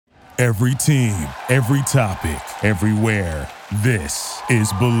Every team, every topic, everywhere. This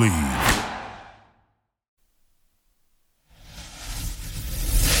is Believe.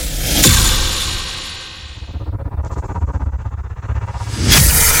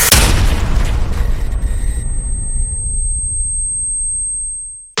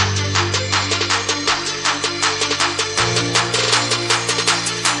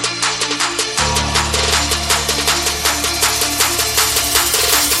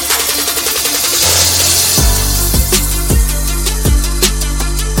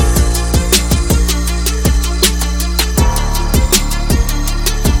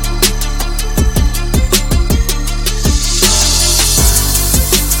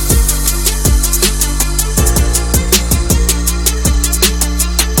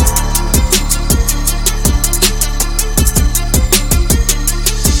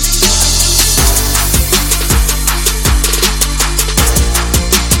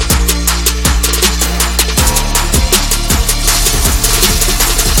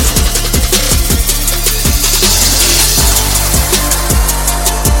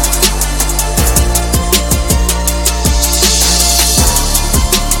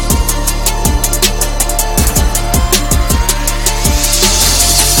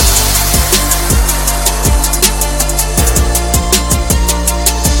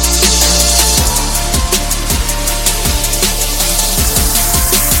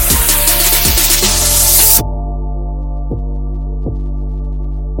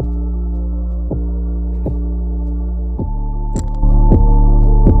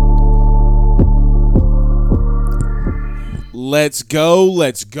 Let's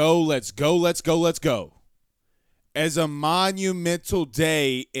go. As a monumental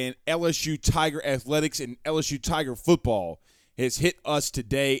day in LSU Tiger athletics and LSU Tiger football has hit us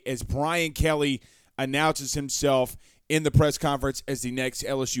today as Brian Kelly announces himself in the press conference as the next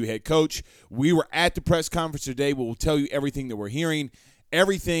LSU head coach. We were at the press conference today. We will tell you everything that we're hearing,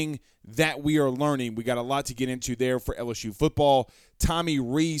 everything that we are learning. We got a lot to get into there for LSU football. Tommy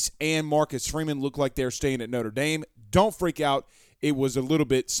Rees and Marcus Freeman look like they're staying at Notre Dame. Don't freak out. It was a little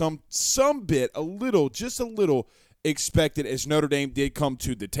bit, just a little expected as Notre Dame did come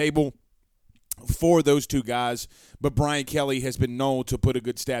to the table for those two guys. But Brian Kelly has been known to put a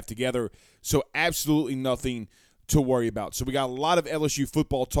good staff together, so absolutely nothing to worry about. So we got a lot of LSU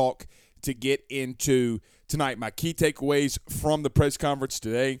football talk to get into tonight. My key takeaways from the press conference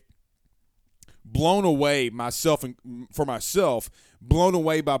today: blown away blown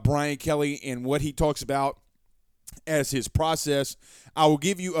away by Brian Kelly and what he talks about as his process. I will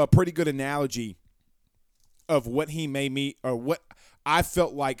give you a pretty good analogy of what he made me, or what I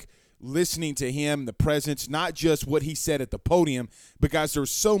felt like listening to him, the presence, not just what he said at the podium, because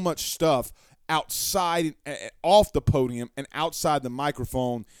there's so much stuff outside, off the podium and outside the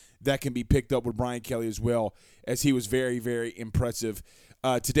microphone that can be picked up with Brian Kelly as well, as he was very, very impressive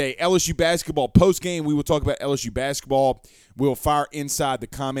today. LSU basketball postgame. We will talk about LSU basketball. We'll fire inside the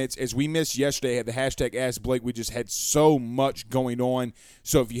comments. As we missed yesterday, had the hashtag Ask Blake. We just had so much going on.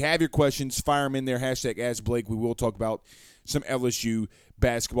 So if you have your questions, fire them in there. Hashtag Ask Blake. We will talk about some LSU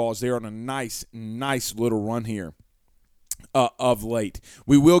basketballs. They're on a nice little run here of late.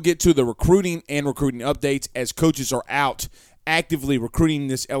 We will get to the recruiting and recruiting updates as coaches are out actively recruiting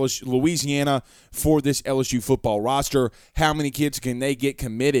this Louisiana for this LSU football roster. How many kids can they get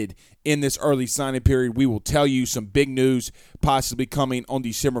committed in this early signing period? We will tell you some big news possibly coming on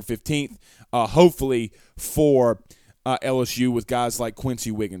December 15th, hopefully for LSU with guys like Quincy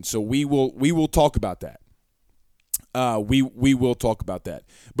Wiggins. So we will talk about that. We will talk about that.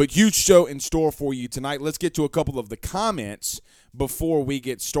 But huge show in store for you tonight. Let's get to a couple of the comments before we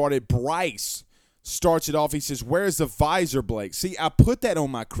get started. Bryce starts it off. He says, "Where's the visor, Blake?" See, I put that on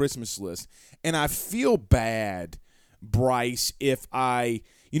my Christmas list, and I feel bad, Bryce, if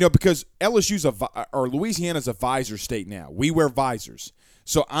because Louisiana's a visor state now. We wear visors.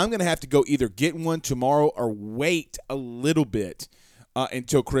 So I'm going to have to go either get one tomorrow or wait a little bit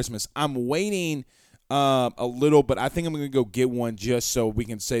until Christmas. I'm waiting a little, but I think I'm going to go get one just so we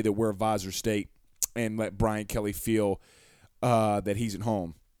can say that we're a visor state and let Brian Kelly feel that he's at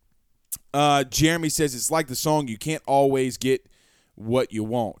home. Jeremy says, "It's like the song, you can't always get what you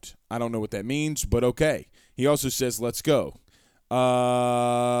want." I don't know what that means, but okay. He also says, "Let's go."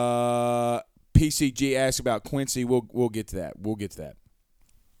 PCG asks about Quincy. We'll get to that.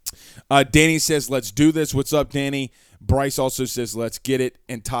 Danny says, "Let's do this." What's up, Danny? Bryce also says, "Let's get it."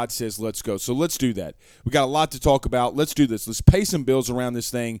 And Todd says, "Let's go." So let's do that. We got a lot to talk about. Let's do this. Let's pay some bills around this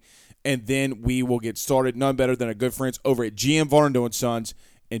thing, and then we will get started. None better than our good friends over at GM Varnado and Sons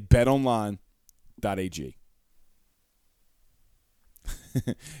and betonline.ag.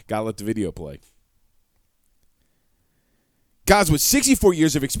 Gotta let the video play. Guys, with 64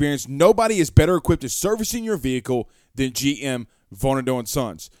 years of experience, nobody is better equipped to servicing your vehicle than GM Vonado and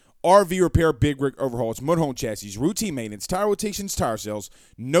Sons. RV repair, big rig overhauls, motorhome chassis, routine maintenance, tire rotations, tire sales.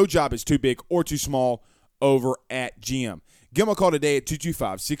 No job is too big or too small over at GM. Give them a call today at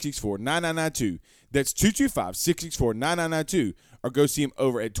 225-664-9992. That's 225-664-9992. Or go see them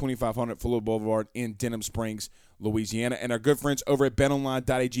over at 2500 Fuller Boulevard in Denham Springs, Louisiana. And our good friends over at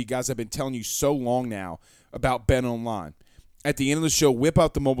betonline.ag. Guys, I've been telling you so long now about BetOnline. At the end of the show, whip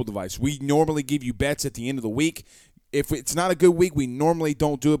out the mobile device. We normally give you bets at the end of the week. If it's not a good week, we normally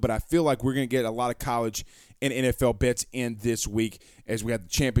don't do it, but I feel like we're going to get a lot of college and NFL bets in this week as we have the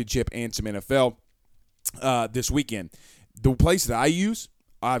championship and some NFL this weekend. The place that I use,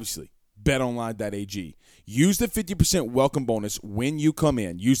 obviously, betonline.ag. Use the 50% welcome bonus when you come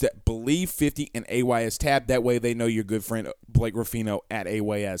in. Use that Believe50 and AYS tab. That way they know your good friend Blake Ruffino at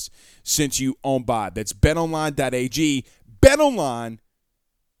AYS sent you on by. That's betonline.ag. betonline.ag.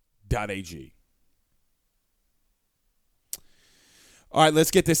 All right,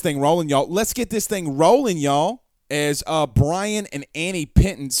 let's get this thing rolling, y'all. As Brian and Annie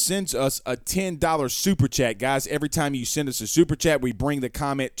Penton sends us a $10 super chat. Guys, every time you send us a super chat, we bring the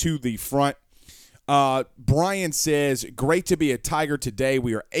comment to the front. Brian says, great to be a Tiger today.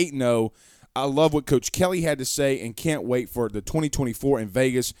 We are 8-0. I love what Coach Kelly had to say and can't wait for the 2024 in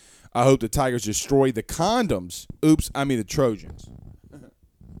Vegas. I hope the Tigers destroy the condoms. The Trojans.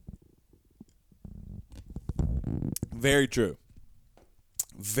 Very true.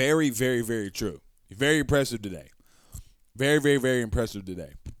 Very, very, very true. Very impressive today. Very, very, very impressive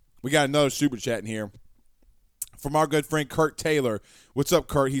today. We got another super chat in here from our good friend Kurt Taylor. What's up,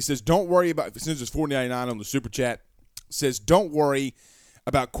 Kurt? He says, don't worry about, since it's $4.99 on the super chat, says, don't worry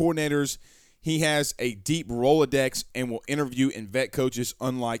about coordinators. He has a deep Rolodex and will interview and vet coaches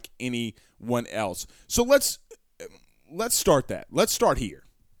unlike anyone else. So let's start that. Let's start here.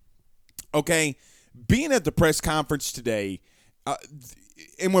 Okay, being at the press conference today,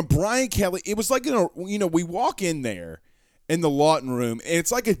 and when Brian Kelly, it was like, we walk in there in the Lawton room, and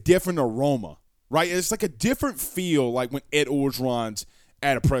it's like a different aroma, right? It's like a different feel, like when Ed Orgeron's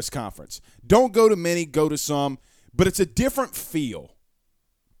at a press conference. Don't go to many, go to some, but it's a different feel.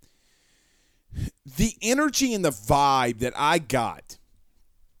 The energy and the vibe that I got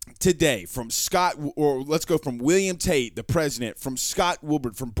today from Scott, or let's go from William Tate, the president, from Scott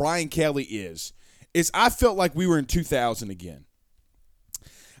Woodward, from Brian Kelly is I felt like we were in 2000 again.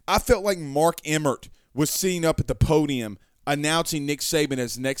 I felt like Mark Emmert was sitting up at the podium announcing Nick Saban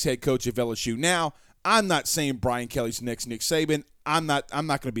as the next head coach of LSU. Now, I'm not saying Brian Kelly's next Nick Saban. I'm not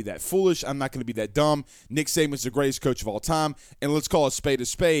going to be that foolish. I'm not going to be that dumb. Nick Saban's the greatest coach of all time, and let's call a spade a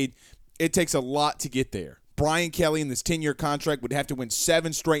spade. It takes a lot to get there. Brian Kelly in this 10-year contract would have to win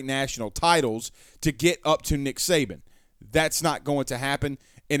 7 straight national titles to get up to Nick Saban. That's not going to happen,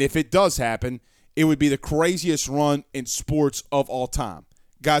 and if it does happen, it would be the craziest run in sports of all time.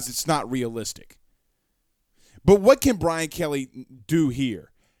 Guys, it's not realistic. But what can Brian Kelly do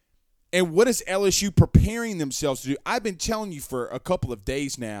here? And what is LSU preparing themselves to do? I've been telling you for a couple of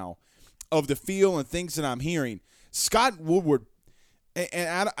days now of the feel and things that I'm hearing. Scott Woodward,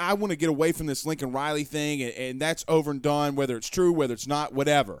 and I want to get away from this Lincoln Riley thing, and that's over and done, whether it's true, whether it's not,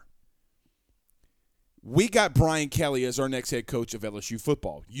 whatever. We got Brian Kelly as our next head coach of LSU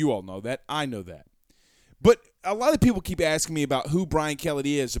football. You all know that. I know that. But a lot of people keep asking me about who Brian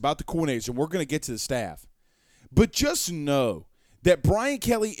Kelly is, about the coordinators, and we're going to get to the staff. But just know that Brian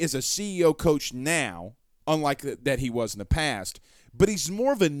Kelly is a CEO coach now, unlike that he was in the past, but he's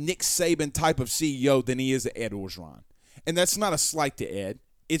more of a Nick Saban type of CEO than he is an Ed Orgeron. And that's not a slight to Ed.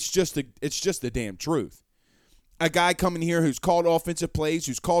 It's just the damn truth. A guy coming here who's called offensive plays,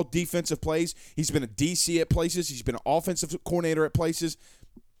 who's called defensive plays. He's been a DC at places. He's been an offensive coordinator at places.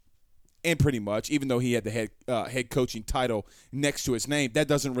 And pretty much, even though he had the head coaching title next to his name, that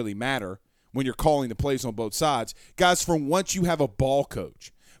doesn't really matter when you're calling the plays on both sides. Guys, for once you have a ball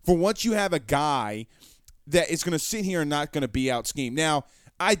coach, for once you have a guy that is going to sit here and not going to be out schemed. Now,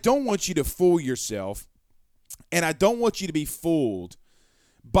 I don't want you to fool yourself, and I don't want you to be fooled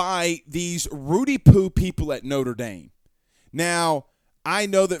by these Rudy Poo people at Notre Dame. Now, I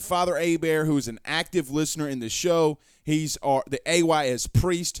know that Father Abear, who is an active listener in the show, he's the AYS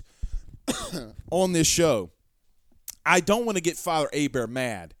priest on this show. I don't want to get Father Abear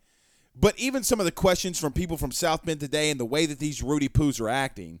mad, but even some of the questions from people from South Bend today and the way that these Rudy Poos are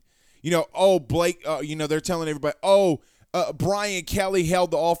acting, Blake, they're telling everybody, Brian Kelly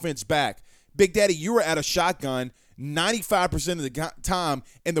held the offense back. Big Daddy, you were at a shotgun 95% of the time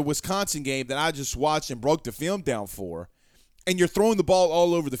in the Wisconsin game that I just watched and broke the film down for. and you're throwing the ball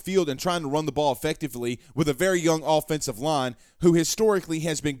all over the field and trying to run the ball effectively with a very young offensive line who historically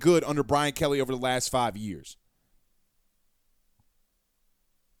has been good under Brian Kelly over the last 5 years.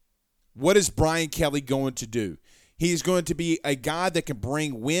 What is Brian Kelly going to do? He's going to be a guy that can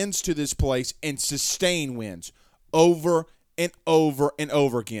bring wins to this place and sustain wins over and over and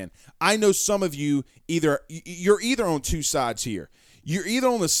over again. I know some of you you're either on two sides here. You're either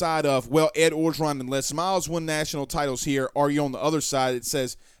on the side of, well, Ed Orgeron and Les Miles won national titles here, or you're on the other side that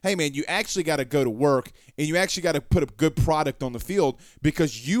says, hey, man, you actually got to go to work and you actually got to put a good product on the field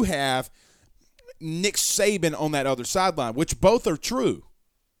because you have Nick Saban on that other sideline, which both are true.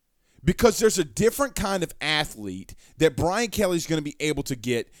 Because there's a different kind of athlete that Brian Kelly's going to be able to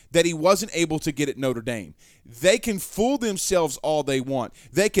get that he wasn't able to get at Notre Dame. They can fool themselves all they want.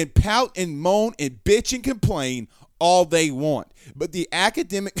 They can pout and moan and bitch and complain all they want. But the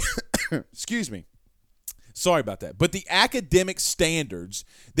academic, excuse me, sorry about that. But the academic standards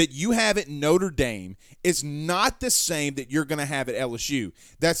that you have at Notre Dame is not the same that you're going to have at LSU.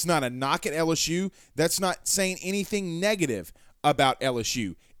 That's not a knock at LSU. That's not saying anything negative about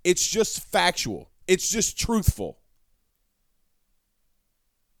LSU. It's just factual. It's just truthful.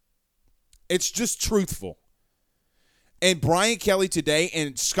 It's just truthful. And Brian Kelly today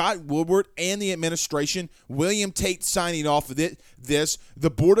and Scott Woodward and the administration, William Tate signing off of this,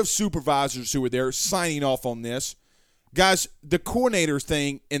 the board of supervisors who are there signing off on this. Guys, the coordinator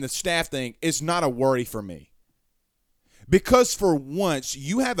thing and the staff thing is not a worry for me. Because for once,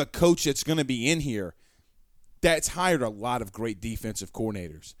 you have a coach that's going to be in here that's hired a lot of great defensive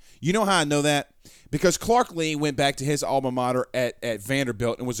coordinators. You know how I know that? Because Clark Lee went back to his alma mater at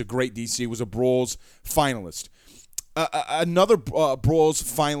Vanderbilt and was a great DC, was a Broyles finalist. Another Broyles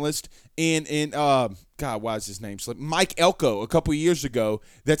finalist in God, why is his name slip? Mike Elko a couple of years ago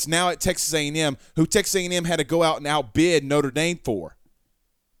that's now at Texas A&M, who Texas A&M had to go out and outbid Notre Dame for.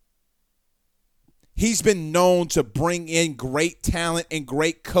 He's been known to bring in great talent and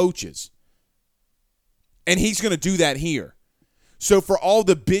great coaches. And he's going to do that here. So for all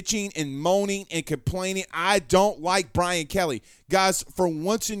the bitching and moaning and complaining, I don't like Brian Kelly. Guys, for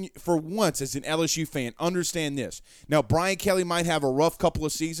once as an LSU fan, understand this. Now, Brian Kelly might have a rough couple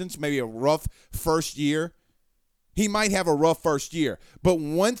of seasons, maybe a rough first year. He might have a rough first year. But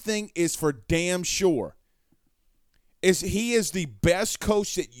one thing is for damn sure, is he is the best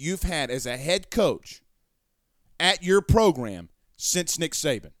coach that you've had as a head coach at your program since Nick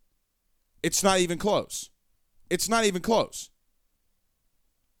Saban. It's not even close. It's not even close.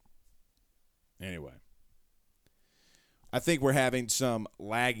 Anyway, I think we're having some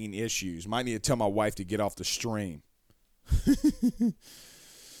lagging issues. Might need to tell my wife to get off the stream.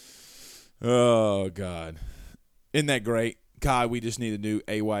 Oh, God. Isn't that great? God, we just need a new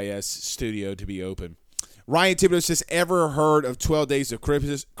AYS studio to be open. Ryan Thibodeau says, ever heard of 12 Days of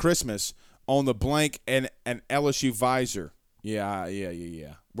Christmas on the blank and an LSU visor? Yeah.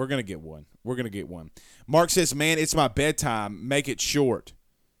 We're going to get one. Mark says, man, it's my bedtime. Make it short.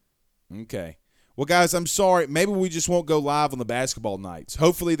 Okay. Well, guys, I'm sorry. Maybe we just won't go live on the basketball nights.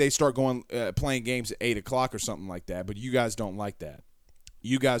 Hopefully they start playing games at 8 o'clock or something like that, but you guys don't like that.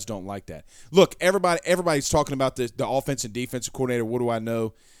 You guys don't like that. Look, everybody's talking about the offense and defensive coordinator. What do I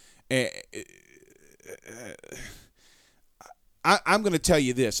know? I'm going to tell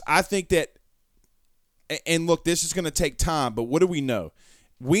you this. I think that, and look, this is going to take time, but what do we know?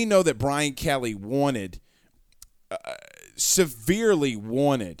 We know that Brian Kelly severely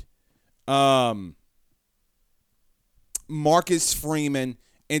wanted Marcus Freeman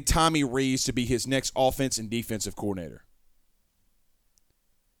and Tommy Rees to be his next offense and defensive coordinator.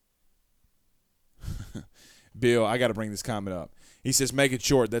 Bill, I got to bring this comment up. He says, make it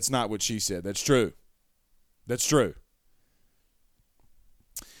short. That's not what she said. That's true. That's true.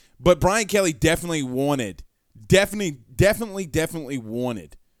 But Brian Kelly definitely wanted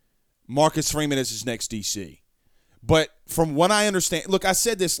Marcus Freeman as his next DC. But from what I understand, look, I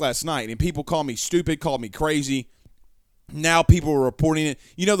said this last night, and people called me stupid, called me crazy. Now people are reporting it.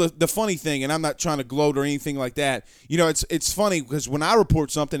 You know, the funny thing, and I'm not trying to gloat or anything like that, you know, it's funny because when I report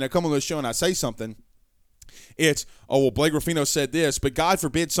something, I come on the show and I say something, it's, oh, well, Blake Ruffino said this, but God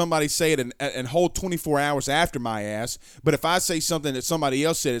forbid somebody say it and hold 24 hours after my ass. But if I say something that somebody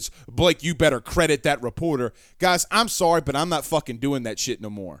else said, it's, Blake, you better credit that reporter. Guys, I'm sorry, but I'm not fucking doing that shit no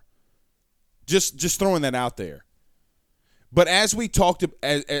more. Just throwing that out there. But as we talked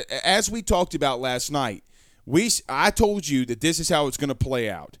about last night, I told you that this is how it's going to play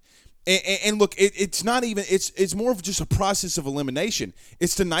out. And look, it's not even it's more of just a process of elimination.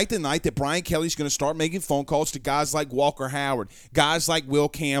 It's tonight the night that Brian Kelly's going to start making phone calls to guys like Walker Howard, guys like Will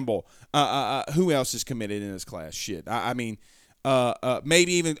Campbell. Who else is committed in this class? Shit, I mean,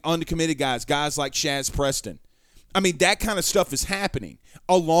 maybe even uncommitted guys like Shaz Preston. I mean, that kind of stuff is happening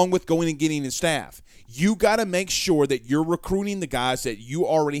along with going and getting the staff. You got to make sure that you're recruiting the guys that you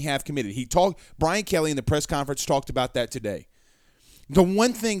already have committed. Brian Kelly in the press conference talked about that today. The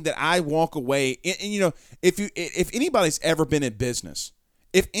one thing that I walk away, and if anybody's ever been in business,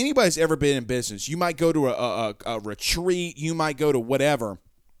 you might go to a retreat, you might go to whatever,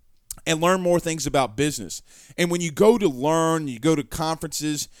 and learn more things about business. And when you go to learn, you go to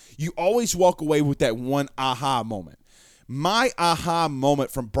conferences, you always walk away with that one aha moment. My aha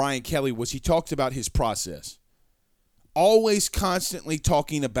moment from Brian Kelly was he talked about his process. Always constantly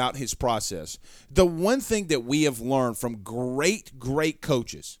talking about his process. The one thing that we have learned from great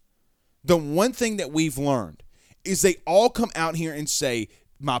coaches, the one thing that we've learned is they all come out here and say,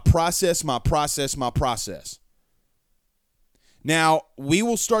 my process, my process, my process. Now, we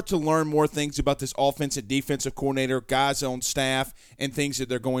will start to learn more things about this offensive defensive coordinator, guys on staff, and things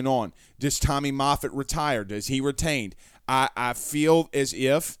that are going on. Does Tommy Moffitt retire? Does he retained? I feel as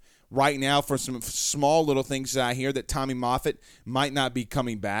if right now, for some small little things that I hear, that Tommy Moffitt might not be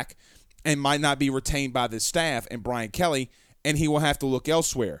coming back and might not be retained by the staff and Brian Kelly, and he will have to look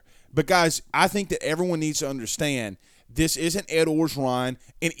elsewhere. But, guys, I think that everyone needs to understand this isn't Ed Orgeron,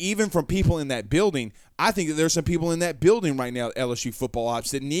 and even from people in that building, I think that there's some people in that building right now at LSU Football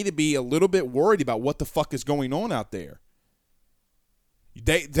Ops that need to be a little bit worried about what the fuck is going on out there.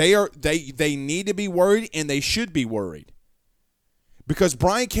 They need to be worried, and they should be worried. Because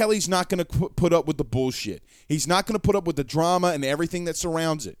Brian Kelly's not going to put up with the bullshit. He's not going to put up with the drama and everything that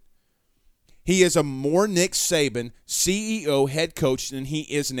surrounds it. He is a more Nick Saban, CEO, head coach, than he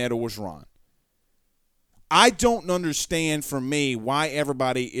is an Ed Orgeron. I don't understand, for me, why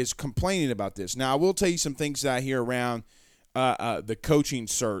everybody is complaining about this. Now, I will tell you some things that I hear around the coaching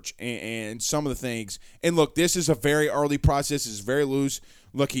search and some of the things. And, look, this is a very early process. It's very loose.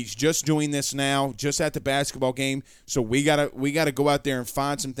 Look, he's just doing this now, just at the basketball game. So we gotta go out there and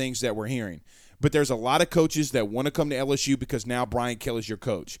find some things that we're hearing. But there's a lot of coaches that want to come to LSU because now Brian Kelly's your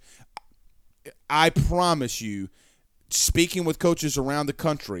coach. I promise you, speaking with coaches around the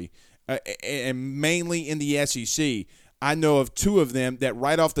country, and mainly in the SEC, I know of two of them that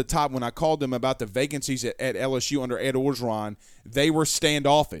right off the top, when I called them about the vacancies at LSU under Ed Orgeron, they were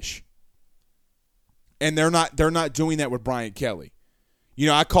standoffish. And they're not doing that with Brian Kelly. You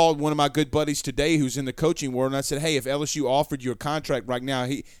know, I called one of my good buddies today who's in the coaching world, and I said, hey, if LSU offered you a contract right now,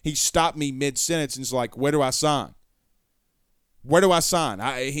 he stopped me mid-sentence and was like, where do I sign? Where do I sign?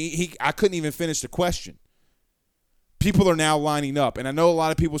 I couldn't even finish the question. People are now lining up, and I know a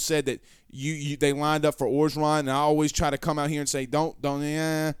lot of people said that they lined up for Orgeron, and I always try to come out here and say, don't.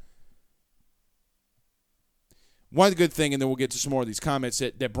 One good thing, and then we'll get to some more of these comments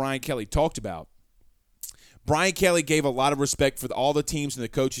that Brian Kelly talked about. Brian Kelly gave a lot of respect for all the teams and the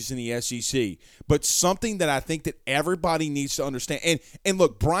coaches in the SEC, but something that I think that everybody needs to understand, and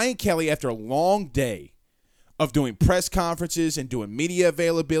look, Brian Kelly, after a long day of doing press conferences and doing media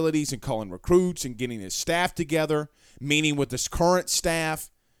availabilities and calling recruits and getting his staff together, meeting with his current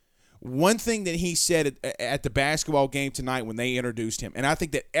staff, one thing that he said at the basketball game tonight when they introduced him, and I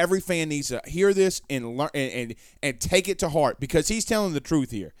think that every fan needs to hear this and learn and take it to heart, because he's telling the truth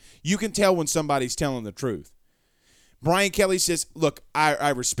here. You can tell when somebody's telling the truth. Brian Kelly says, look,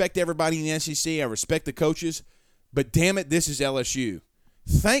 I respect everybody in the SEC. I respect the coaches, but damn it, this is LSU.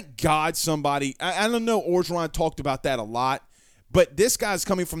 Thank God somebody – I don't know, Orgeron talked about that a lot, but this guy's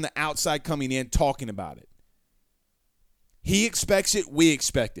coming from the outside coming in talking about it. He expects it. We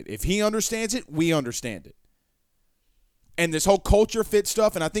expect it. If he understands it, we understand it. And this whole culture fit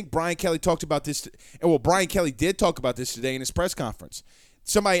stuff, and I think Brian Kelly talked about this. Well, Brian Kelly did talk about this today in his press conference.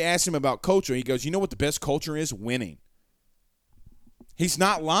 Somebody asked him about culture. He goes, you know what the best culture is? Winning. He's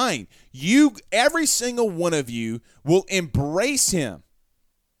not lying. Every single one of you will embrace him.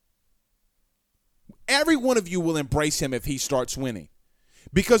 Every one of you will embrace him if he starts winning.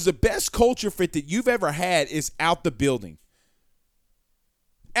 Because the best culture fit that you've ever had is out the building.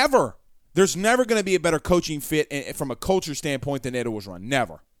 Ever. There's never going to be a better coaching fit from a culture standpoint than Ed Orgeron.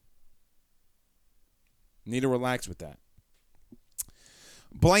 Never. Need to relax with that.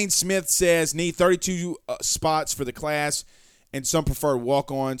 Blaine Smith says, need 32 spots for the class, and some prefer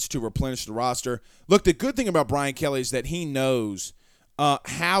walk-ons to replenish the roster. Look, the good thing about Brian Kelly is that he knows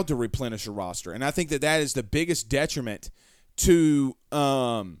how to replenish a roster, and I think that is the biggest detriment to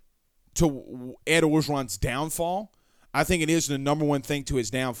Ed Orgeron's downfall. I think it is the number one thing to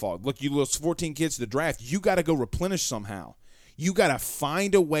his downfall. Look, you lose 14 kids to the draft. You got to go replenish somehow. You got to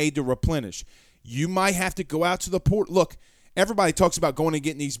find a way to replenish. You might have to go out to the port. Look, everybody talks about going and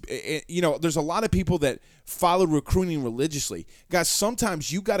getting these. There's a lot of people that follow recruiting religiously. Guys,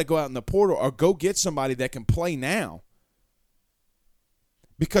 sometimes you got to go out in the portal or go get somebody that can play now,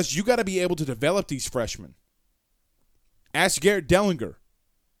 because you got to be able to develop these freshmen. Ask Garrett Dellinger.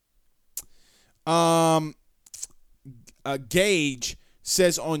 Gage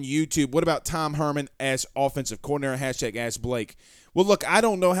says on YouTube, what about Tom Herman as offensive coordinator? Hashtag Ask Blake. Well, look, I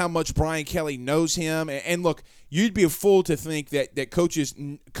don't know how much Brian Kelly knows him. And look, you'd be a fool to think that coaches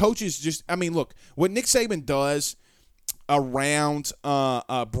just – I mean, look, what Nick Saban does around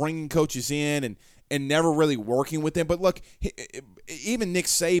bringing coaches in and never really working with them. But look, even Nick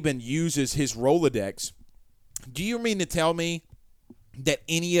Saban uses his Rolodex. Do you mean to tell me that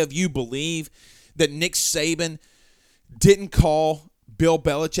any of you believe that Nick Saban didn't call Bill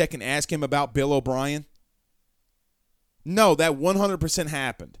Belichick and ask him about Bill O'Brien? No, that 100%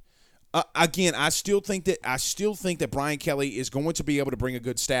 happened. Again, I still think that Brian Kelly is going to be able to bring a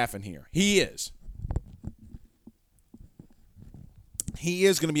good staff in here. He is. He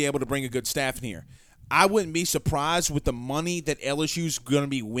is going to be able to bring a good staff in here. I wouldn't be surprised with the money that LSU's going to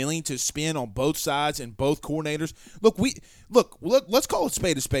be willing to spend on both sides and both coordinators. Look, let's call it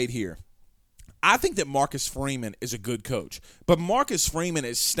a spade here. I think that Marcus Freeman is a good coach, but Marcus Freeman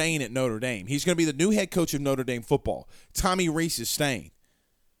is staying at Notre Dame. He's going to be the new head coach of Notre Dame football. Tommy Rees is staying.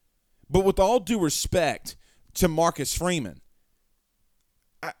 But with all due respect to Marcus Freeman,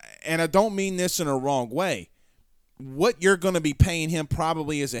 and I don't mean this in a wrong way, what you're going to be paying him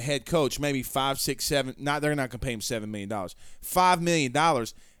probably as a head coach, maybe $5, $6, $7. They're not going to pay him $7 million. $5 million.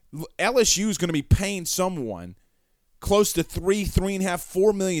 LSU is going to be paying someone close to $3.5,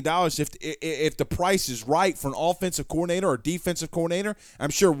 $4 million if the price is right for an offensive coordinator or defensive coordinator. I'm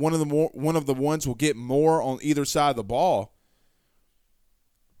sure one of the ones will get more on either side of the ball.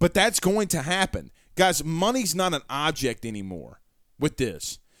 But that's going to happen. Guys, money's not an object anymore with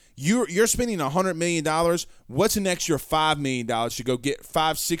this. You're spending $100 million. What's an extra $5 million to go get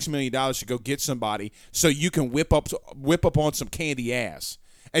 $6 million to go get somebody so you can whip up on some candy ass?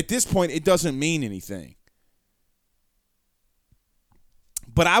 At this point, it doesn't mean anything.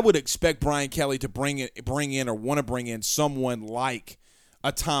 But I would expect Brian Kelly to bring in someone like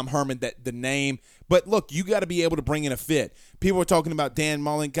a Tom Herman, that the name. But look, you got to be able to bring in a fit. People are talking about Dan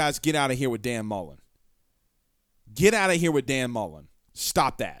Mullen. Guys, get out of here with Dan Mullen. Get out of here with Dan Mullen.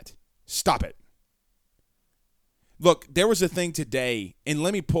 Stop that. Stop it. Look, there was a thing today, and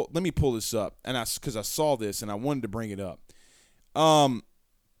let me pull this up, and because I saw this and I wanted to bring it up. God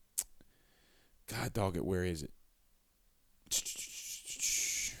dog it, where is it?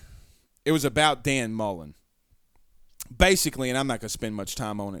 It was about Dan Mullen. Basically, and I'm not going to spend much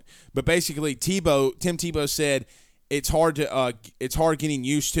time on it, but basically, Tim Tebow said it's hard getting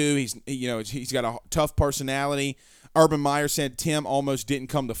used to. He's got a tough personality. Urban Meyer said Tim almost didn't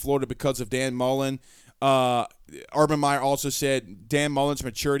come to Florida because of Dan Mullen. Urban Meyer also said Dan Mullen's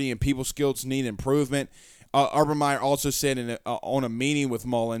maturity and people skills need improvement. Urban Meyer also said on a meeting with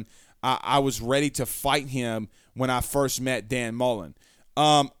Mullen, I was ready to fight him when I first met Dan Mullen.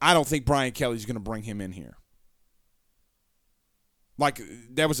 I don't think Brian Kelly's going to bring him in here. Like,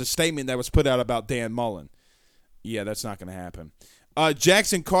 there was a statement that was put out about Dan Mullen. Yeah, that's not going to happen.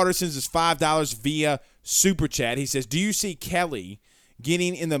 Jackson Carter sends us $5 via Super Chat. He says, do you see Kelly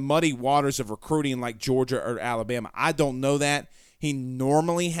getting in the muddy waters of recruiting like Georgia or Alabama? I don't know that. He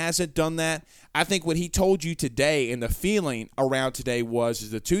normally hasn't done that. I think what he told you today and the feeling around today is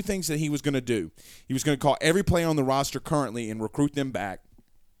the two things that he was going to do. He was going to call every player on the roster currently and recruit them back.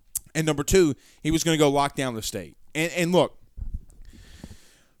 And number two, he was going to go lock down the state. And look,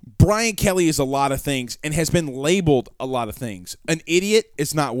 Brian Kelly is a lot of things and has been labeled a lot of things. An idiot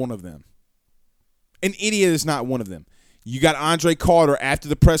is not one of them. An idiot is not one of them. You got Andre Carter after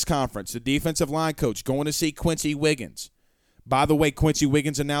the press conference, the defensive line coach, going to see Quincy Wiggins. By the way, Quincy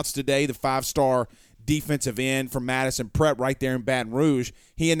Wiggins announced today, the 5-star defensive end from Madison Prep right there in Baton Rouge.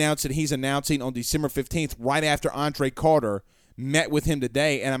 He announced that he's announcing on December 15th, right after Andre Carter met with him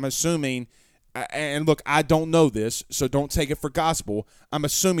today. And I'm assuming, and look, I don't know this, so don't take it for gospel. I'm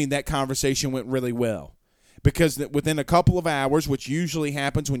assuming that conversation went really well. Because within a couple of hours, which usually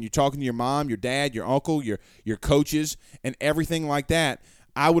happens when you're talking to your mom, your dad, your uncle, your coaches, and everything like that,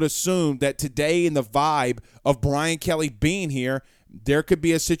 I would assume that today in the vibe of Brian Kelly being here, there could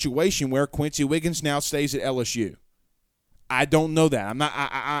be a situation where Quincy Wiggins now stays at LSU. I don't know that.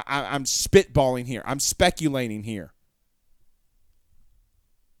 I'm spitballing here. I'm speculating here.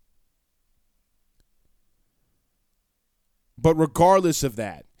 But regardless of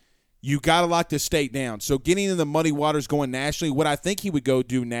that, you got to lock the state down. So getting in the muddy waters going nationally, what I think he would go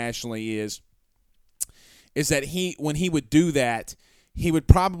do nationally is that when he would do that, he would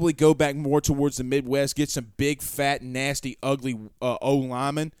probably go back more towards the Midwest, get some big, fat, nasty, ugly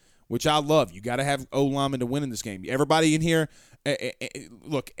O-linemen, which I love. You got to have O-linemen to win in this game. Everybody in here,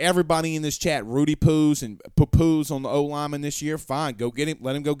 look, everybody in this chat, Rudy Poos and Poo-Poos on the O-lineman this year, fine. Go get him.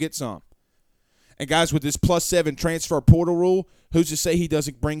 Let him go get some. And, guys, with this +7 transfer portal rule, who's to say he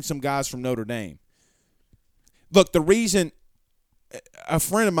doesn't bring some guys from Notre Dame? Look, the reason a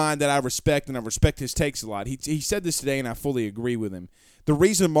friend of mine that I respect, and I respect his takes a lot, he said this today, and I fully agree with him. The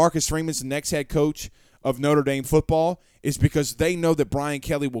reason Marcus Freeman's the next head coach of Notre Dame football is because they know that Brian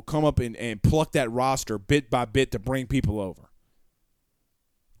Kelly will come up and pluck that roster bit by bit to bring people over.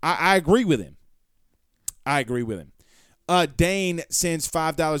 I agree with him. Dane sends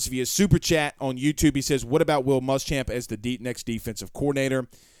 $5 via Super Chat on YouTube. He says, what about Will Muschamp as the next defensive coordinator?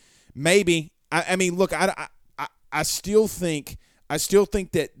 Maybe. I mean, look, I still think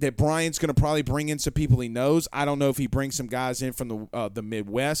that Brian's going to probably bring in some people he knows. I don't know if he brings some guys in from the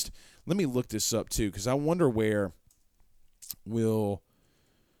Midwest. Let me look this up, too, because I wonder where Will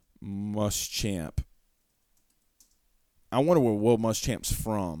Muschamp's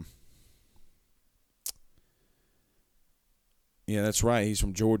from. Yeah, that's right. He's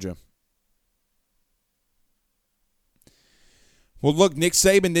from Georgia. Well, look, Nick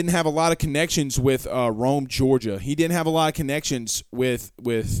Saban didn't have a lot of connections with Rome, Georgia. He didn't have a lot of connections with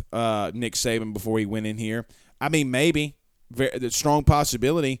Nick Saban before he went in here. I mean, maybe. The strong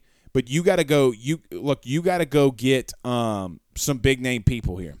possibility. But you got to go. You got to go get some big name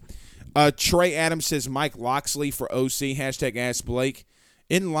people here. Trey Adams says Mike Locksley for OC. #Ask Blake.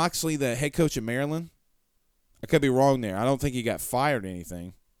 Isn't Locksley the head coach of Maryland? I could be wrong there. I don't think he got fired or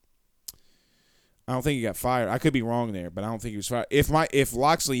anything. I don't think he got fired. I could be wrong there, but I don't think he was fired. If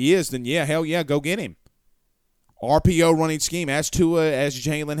Locksley is, then yeah, hell yeah, go get him. RPO running scheme. Ask Tua, ask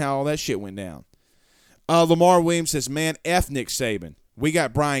Jalen how all that shit went down. Lamar Williams says, man, F Nick Saban. We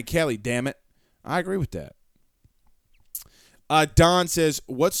got Brian Kelly, damn it. I agree with that. Don says,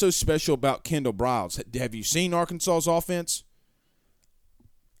 what's so special about Kendall Briles? Have you seen Arkansas's offense?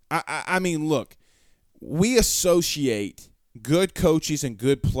 I mean, look, we associate good coaches and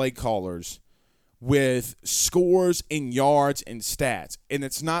good play callers with scores and yards and stats, and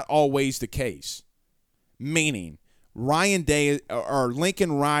it's not always the case. Meaning, Ryan Day or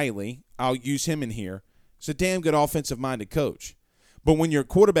Lincoln Riley, I'll use him in here, is a damn good offensive-minded coach. But when your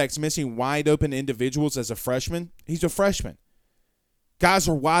quarterback's missing wide-open individuals as a freshman, he's a freshman. Guys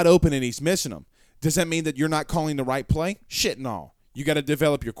are wide open and he's missing them. Does that mean that you're not calling the right play? Shit, no. You got to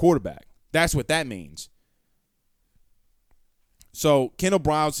develop your quarterback. That's what that means. So Kendall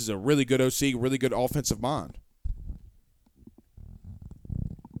Briles is a really good OC, really good offensive mind.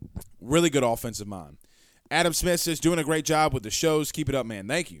 Really good offensive mind. Adam Smith says, doing a great job with the shows. Keep it up, man.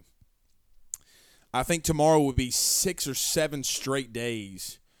 Thank you. I think tomorrow will be 6 or 7 straight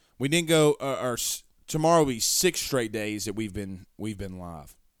days. We didn't go, tomorrow will be 6 straight days that we've been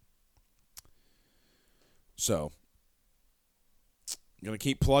live. So, I'm going to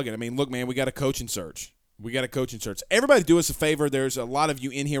keep plugging. I mean, look, man, we got a coaching search. Everybody do us a favor. There's a lot of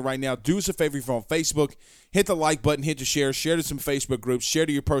you in here right now. Do us a favor if you're on Facebook. Hit the like button. Hit the share. Share to some Facebook groups. Share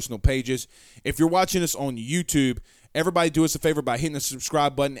to your personal pages. If you're watching us on YouTube, everybody do us a favor by hitting the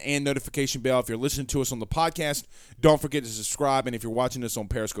subscribe button and notification bell. If you're listening to us on the podcast, don't forget to subscribe. And if you're watching us on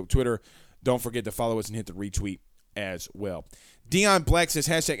Periscope Twitter, don't forget to follow us and hit the retweet as well. Dion Black says,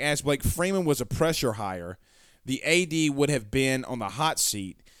 #Ask Blake, Freeman was a pressure hire. The AD would have been on the hot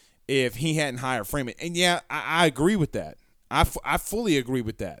seat if he hadn't hired Freeman. And, yeah, I agree with that. I fully agree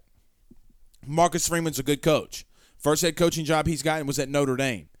with that. Marcus Freeman's a good coach. First head coaching job he's gotten was at Notre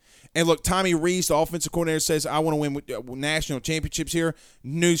Dame. And, look, Tommy Rees, the offensive coordinator, says, I want to win national championships here.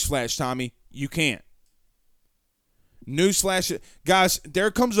 Newsflash, Tommy, you can't. Newsflash. Guys,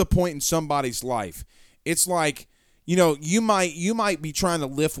 there comes a point in somebody's life. It's like, you know, you might be trying to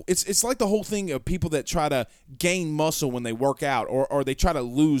lift. It's like the whole thing of people that try to gain muscle when they work out or they try to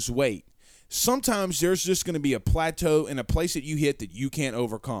lose weight. Sometimes there's just going to be a plateau and a place that you hit that you can't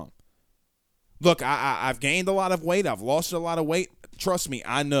overcome. Look, I've gained a lot of weight. I've lost a lot of weight. Trust me,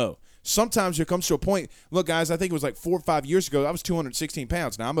 I know. Sometimes there comes to a point. Look, guys, I think it was like 4 or 5 years ago. I was 216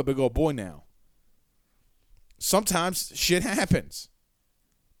 pounds. Now I'm a big old boy now. Sometimes shit happens.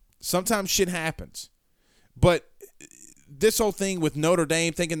 But this whole thing with Notre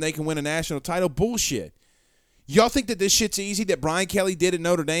Dame thinking they can win a national title, bullshit. Y'all think that this shit's easy that Brian Kelly did at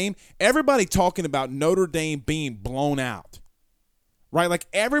Notre Dame? Everybody talking about Notre Dame being blown out. right? Like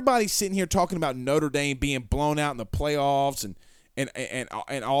everybody's sitting here talking about Notre Dame being blown out in the playoffs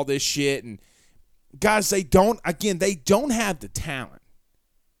and all this shit. And guys, they don't have the talent.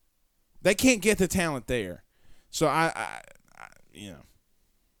 They can't get the talent there. So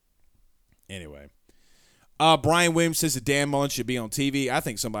Anyway. Brian Williams says that Dan Mullen should be on TV. I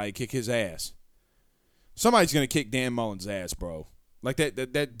think somebody kick his ass. Somebody's gonna kick Dan Mullen's ass, bro. Like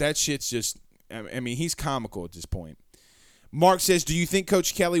that shit's just. I mean, he's comical at this point. Mark says, "Do you think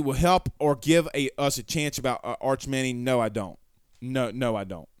Coach Kelly will help or give us a chance about Arch Manning?" No, I don't. No, I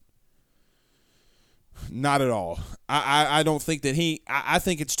don't. Not at all. I don't think that I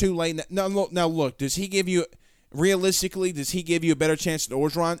think it's too late. Now look. Does he give you realistically? Does he give you a better chance than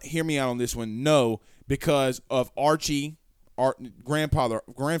Orgeron? Hear me out on this one. No. Because of grandfather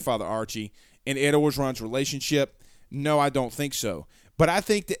Archie and Ed Orgeron's relationship, no, I don't think so. But I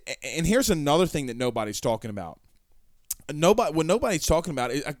think that, and here's another thing that nobody's talking about. What nobody's talking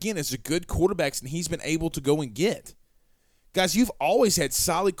about, again, is the good quarterbacks, and he's been able to go and get. Guys, you've always had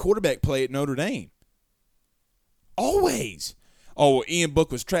solid quarterback play at Notre Dame. Always. Oh, well, Ian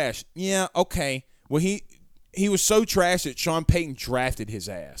Book was trash. Yeah, okay. Well, he was so trash that Sean Payton drafted his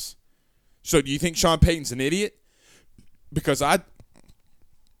ass. So do you think Sean Payton's an idiot? Because from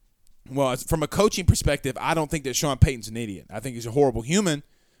a coaching perspective, I don't think that Sean Payton's an idiot. I think he's a horrible human,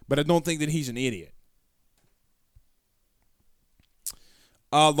 but I don't think that he's an idiot.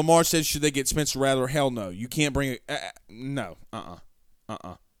 Lamar says, should they get Spencer Rattler? Hell no. You can't bring it. No.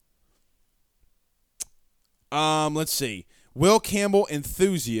 Let's see. Will Campbell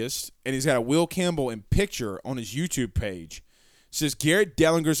Enthusiast, and he's got a Will Campbell in picture on his YouTube page. Says Garrett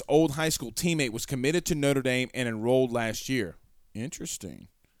Dellinger's old high school teammate was committed to Notre Dame and enrolled last year. Interesting.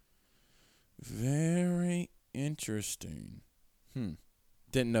 Very interesting.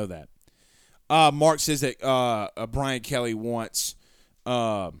 Didn't know that. Mark says that Brian Kelly wants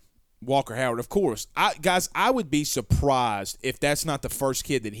Walker Howard. Of course. Guys, I would be surprised if that's not the first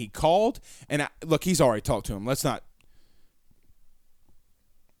kid that he called. And look, he's already talked to him. Let's not.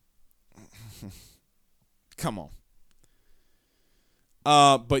 Come on.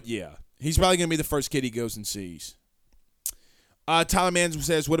 But yeah, he's probably going to be the first kid he goes and sees. Tyler Manson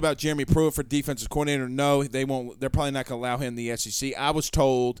says, what about Jeremy Pruitt for defensive coordinator? No, they won't. They're probably not going to allow him in the SEC. I was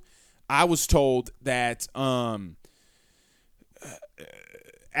told that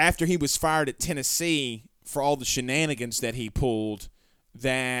after he was fired at Tennessee for all the shenanigans that he pulled,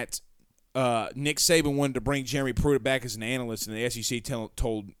 that Nick Saban wanted to bring Jeremy Pruitt back as an analyst, and the SEC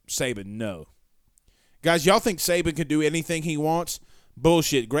told Saban no. Guys, y'all think Saban can do anything he wants?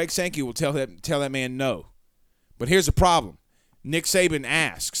 Bullshit. Greg Sankey will tell that man no. But here's the problem. Nick Saban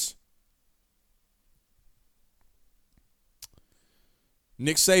asks.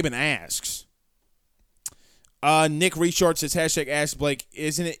 Nick Richard says, #Ask Blake,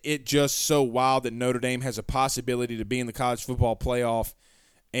 isn't it just so wild that Notre Dame has a possibility to be in the college football playoff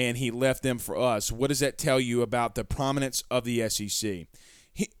and he left them for us? What does that tell you about the prominence of the SEC?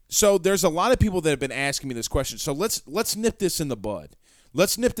 So there's a lot of people that have been asking me this question. So let's nip this in the bud.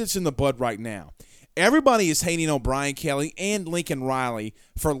 Let's nip this in the bud right now. Everybody is hating on Brian Kelly and Lincoln Riley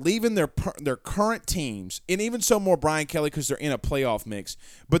for leaving their current teams, and even so more Brian Kelly because they're in a playoff mix,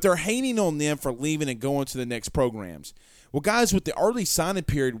 but they're hating on them for leaving and going to the next programs. Well, guys, with the early signing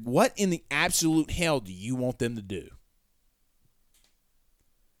period, what in the absolute hell do you want them to do?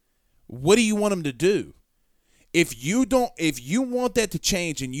 What do you want them to do? If you want that to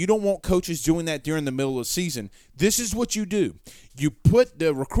change and you don't want coaches doing that during the middle of the season, this is what you do. You put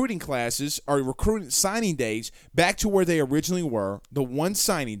the recruiting classes or recruiting signing days back to where they originally were, the one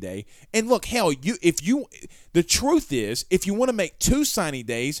signing day. And look, hell, the truth is, if you want to make 2 signing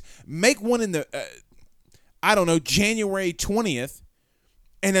days, make one in the, January 20th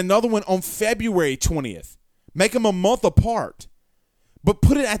and another one on February 20th. Make them a month apart. But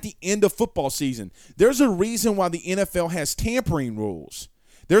put it at the end of football season. There's a reason why the NFL has tampering rules.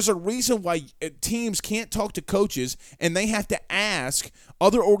 There's a reason why teams can't talk to coaches and they have to ask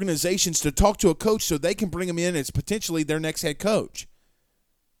other organizations to talk to a coach so they can bring him in as potentially their next head coach.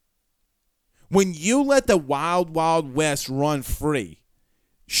 When you let the wild, wild west run free,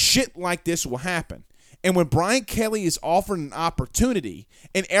 shit like this will happen. And when Brian Kelly is offered an opportunity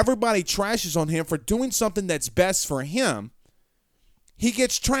and everybody trashes on him for doing something that's best for him, he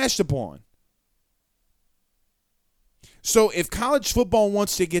gets trashed upon. So if college football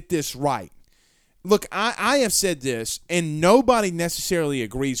wants to get this right, look, I have said this, and nobody necessarily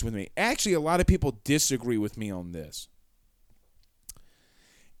agrees with me. Actually, a lot of people disagree with me on this.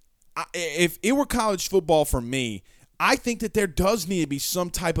 If it were college football for me, I think that there does need to be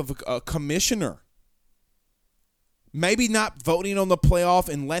some type of a commissioner. Maybe not voting on the playoff,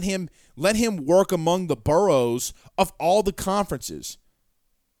 and let him work among the boroughs of all the conferences.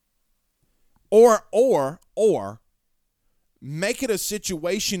 Or make it a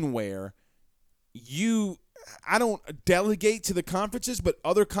situation where I don't delegate to the conferences, but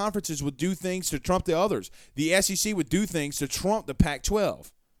other conferences would do things to trump the others. The SEC would do things to trump the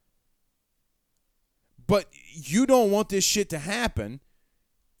Pac-12. But you don't want this shit to happen.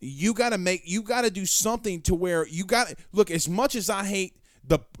 You got to do something to where you got to look. As much as I hate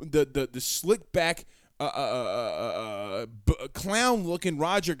the slick back clown looking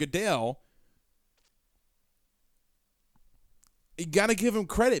Roger Goodell, you got to give him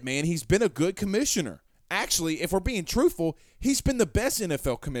credit, man. He's been a good commissioner. Actually, if we're being truthful, he's been the best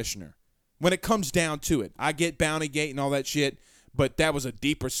NFL commissioner when it comes down to it. I get Bounty Gate and all that shit, but that was a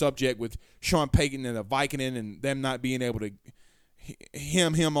deeper subject with Sean Payton and the Vicodin and them not being able to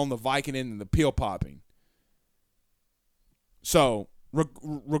him on the Vicodin and the pill popping. So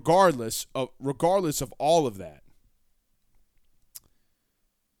regardless of all of that,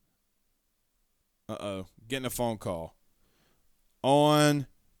 getting a phone call on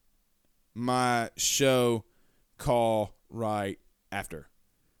my show call right after.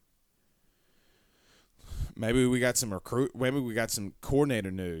 Maybe we got some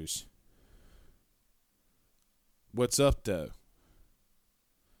coordinator news. What's up, though?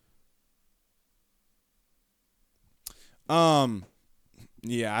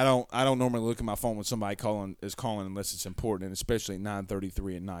 Yeah, I don't normally look at my phone when somebody is calling unless it's important, and especially at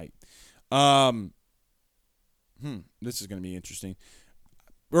 9:33 at night. This is going to be interesting.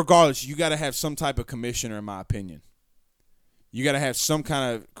 Regardless, you got to have some type of commissioner, in my opinion. You got to have some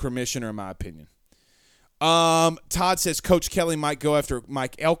kind of commissioner, in my opinion. Todd says Coach Kelly might go after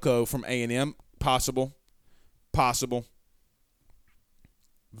Mike Elko from A&M. Possible.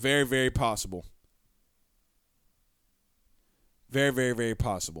 Very, very possible. Very, very, very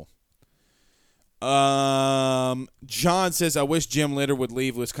possible. John says, I wish Jim Litter would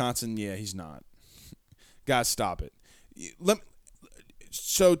leave Wisconsin. Yeah, he's not. Guys, stop it.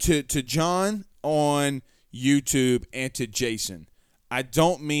 So to John on YouTube and to Jason, I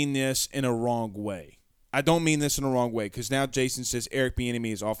don't mean this in a wrong way. Because now Jason says Eric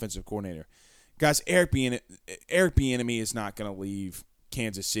Bieniemy is offensive coordinator. Guys, Eric Bieniemy is not going to leave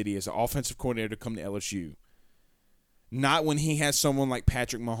Kansas City as an offensive coordinator to come to LSU. Not when he has someone like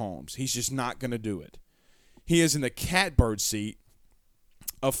Patrick Mahomes. He's just not going to do it. He is in the catbird seat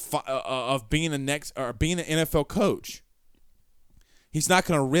of being being an NFL coach. He's not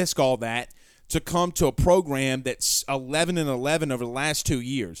going to risk all that to come to a program that's 11-11 over the last 2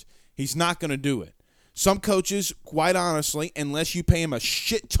 years. He's not going to do it. Some coaches, quite honestly, unless you pay him a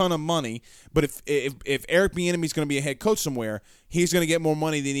shit ton of money, but if Eric Bieniemy is going to be a head coach somewhere, he's going to get more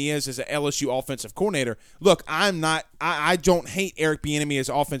money than he is as an LSU offensive coordinator. Look, I don't hate Eric Bieniemy as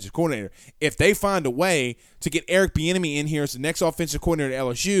offensive coordinator. If they find a way to get Eric Bieniemy in here as the next offensive coordinator at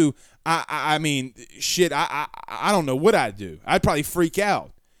LSU, I mean, shit, I don't know what I'd do. I'd probably freak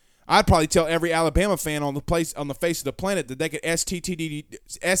out. I'd probably tell every Alabama fan on the face of the planet that they could STTDB.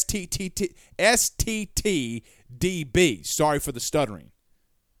 Sorry for the stuttering.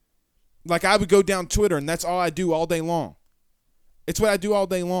 Like, I would go down Twitter, and that's all I do all day long. It's what I do all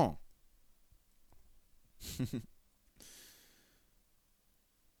day long.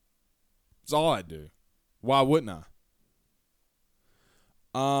 It's all I do. Why wouldn't I?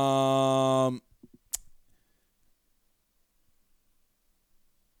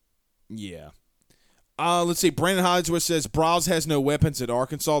 Yeah. Let's see. Brandon Hollingsworth says Brawls has no weapons at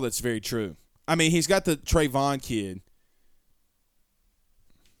Arkansas. That's very true. I mean, he's got the Trayvon kid.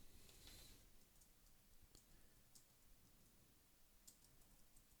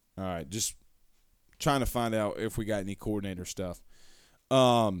 All right, just trying to find out if we got any coordinator stuff.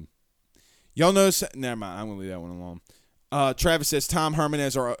 Y'all notice? Never mind. I'm gonna leave that one alone. Travis says Tom Herman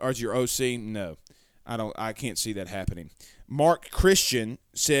as your OC. No, I can't see that happening. Mark Christian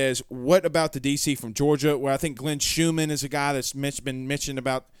says, what about the DC from Georgia? Well, I think Glenn Schumann is a guy that's been mentioned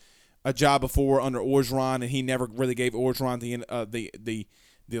about a job before under Orgeron, and he never really gave Orgeron the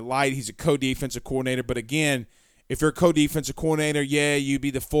light. He's a co-defensive coordinator. But again, if you're a co-defensive coordinator, yeah, you'd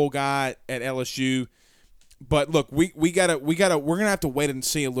be the full guy at LSU. But look, we're gonna have to wait and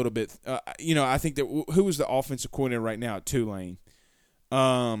see a little bit. I think that who is the offensive coordinator right now at Tulane?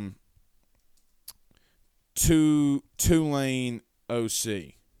 Tulane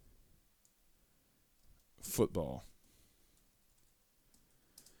OC football.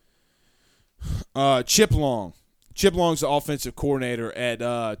 Chip Long. Chip Long's the offensive coordinator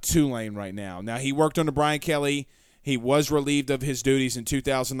at Tulane right now. Now, he worked under Brian Kelly. He was relieved of his duties in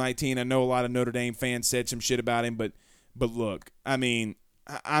 2019. I know a lot of Notre Dame fans said some shit about him, but look, I mean,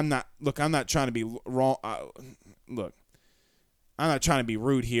 I'm not trying to be wrong. Look, I'm not trying to be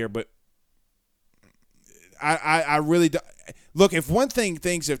rude here, but I really do. Look, if one thing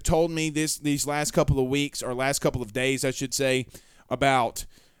things have told me these last couple of weeks or last couple of days, I should say, about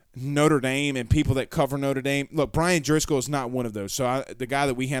Notre Dame and people that cover Notre Dame. Look, Brian Driscoll is not one of those. So the guy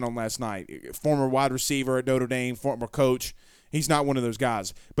that we had on last night, former wide receiver at Notre Dame, former coach, he's not one of those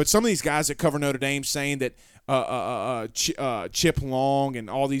guys. But some of these guys that cover Notre Dame saying that Chip Long and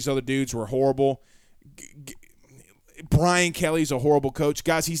all these other dudes were horrible. Brian Kelly's a horrible coach.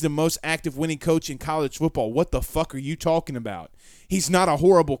 Guys, he's the most active winning coach in college football. What the fuck are you talking about? He's not a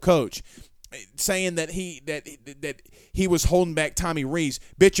horrible coach. Saying that he was holding back Tommy Rees.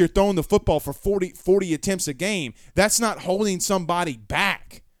 Bitch, you're throwing the football for 40 attempts a game. That's not holding somebody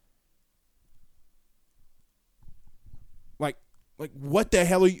back. Like what the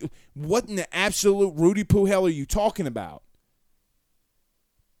hell are you, what in the absolute Rudy Poo hell are you talking about?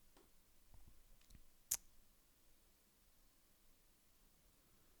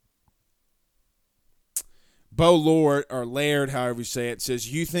 Bo Lord, or Laird, however you say it,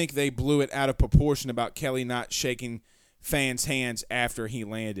 says, you think they blew it out of proportion about Kelly not shaking fans' hands after he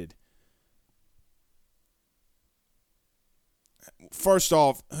landed. First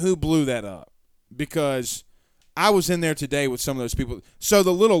off, who blew that up? Because I was in there today with some of those people. So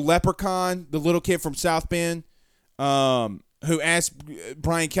the little leprechaun, the little kid from South Bend, who asked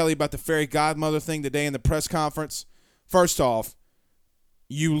Brian Kelly about the fairy godmother thing today in the press conference, first off,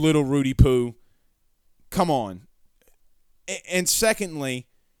 you little Rudy Poo. Come on. And secondly,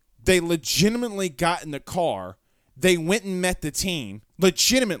 they legitimately got in the car. They went and met the team.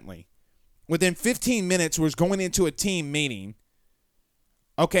 Legitimately. Within 15 minutes, was going into a team meeting.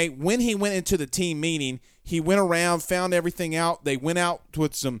 Okay, when he went into the team meeting, he went around, found everything out. They went out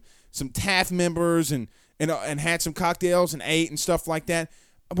with some TAF members and had some cocktails and ate and stuff like that.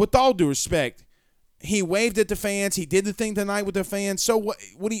 With all due respect, he waved at the fans. He did the thing tonight with the fans. So what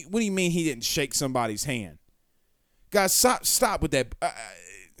do you mean he didn't shake somebody's hand? Guys, stop with that.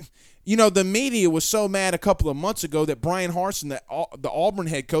 The media was so mad a couple of months ago that Brian Harsin, the Auburn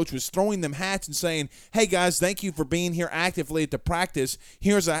head coach, was throwing them hats and saying, hey, guys, thank you for being here actively at the practice.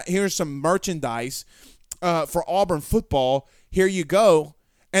 Here's some merchandise for Auburn football. Here you go.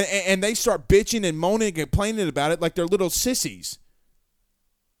 And they start bitching and moaning and complaining about it like they're little sissies.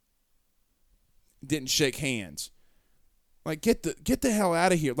 Didn't shake hands. Like, get the hell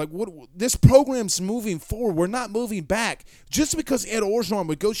out of here. Like, what? This program's moving forward. We're not moving back. Just because Ed Orgeron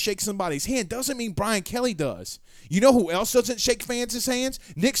would go shake somebody's hand doesn't mean Brian Kelly does. You know who else doesn't shake fans' hands?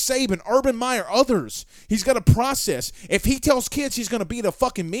 Nick Saban, Urban Meyer, others. He's got a process. If he tells kids he's going to be at a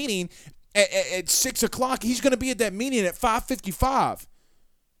fucking meeting at 6 o'clock, he's going to be at that meeting at 5:55.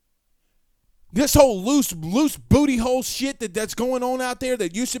 This whole loose booty hole shit that's going on out there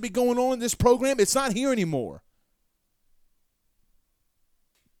that used to be going on in this program, it's not here anymore.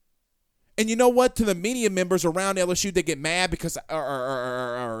 And you know what? To the media members around LSU that get mad because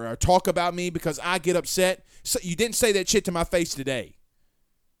or talk about me because I get upset, so you didn't say that shit to my face today.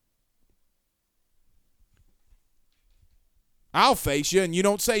 I'll face you and you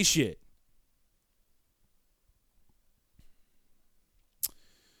don't say shit.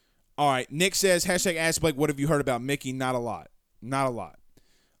 All right, Nick says, hashtag Ask Blake, what have you heard about Mickey? Not a lot. Not a lot.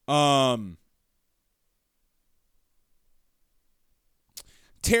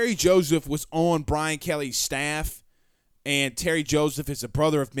 Terry Joseph was on Brian Kelly's staff, and Terry Joseph is a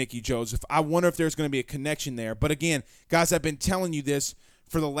brother of Mickey Joseph. I wonder if there's going to be a connection there. But again, guys, I've been telling you this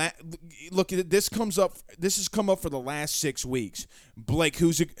for the last – look, this has come up for the last 6 weeks. Blake,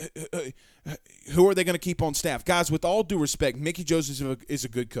 who are they going to keep on staff? Guys, with all due respect, Mickey Joseph is a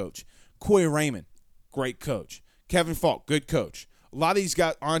good coach. Coy Raymond, great coach. Kevin Falk, good coach. A lot of these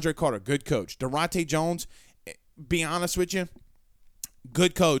guys, Andre Carter, good coach. Durante Jones, be honest with you,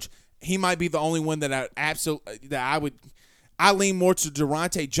 good coach. He might be the only one that I lean more to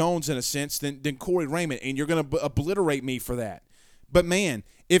Durante Jones in a sense than Corey Raymond, and you're going to obliterate me for that. But man,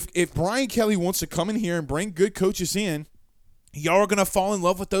 if Brian Kelly wants to come in here and bring good coaches in, y'all are going to fall in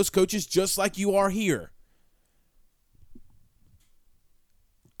love with those coaches just like you are here.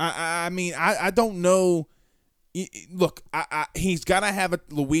 I mean, I don't know. Look, he's got to have a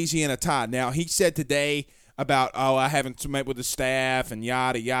Louisiana tie. Now, he said today about, I haven't met with the staff and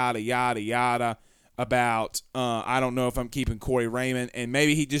yada, yada, yada, yada, about I don't know if I'm keeping Corey Raymond, and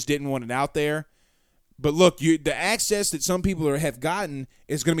maybe he just didn't want it out there. But look, the access that some people have gotten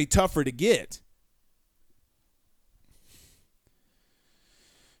is going to be tougher to get.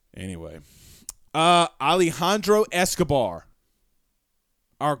 Anyway, Alejandro Escobar,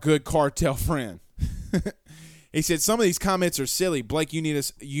 our good cartel friend. He said some of these comments are silly. Blake, you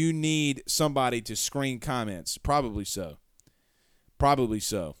need somebody to screen comments. Probably so.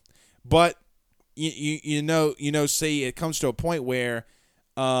 But you know, see, it comes to a point where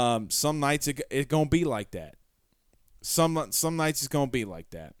some nights it's gonna be like that. Some nights it's gonna be like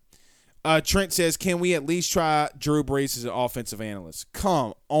that. Trent says, can we at least try Drew Brees as an offensive analyst?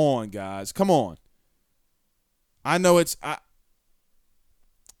 Come on, guys. Come on. I know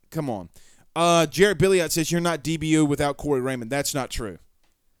come on. Jared Billiot says, you're not DBU without Corey Raymond. That's not true.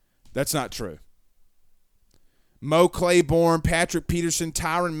 Mo Claiborne, Patrick Peterson,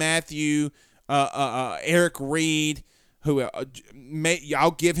 Tyrann Mathieu, Eric Reed, who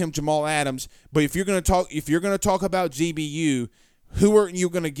I'll give him Jamal Adams. But if you're going to talk about GBU, who are you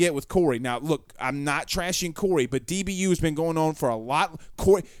going to get with Corey? Now, look, I'm not trashing Corey, but DBU has been going on for a lot.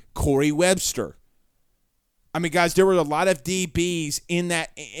 Corey Webster. I mean, guys, there were a lot of DBs in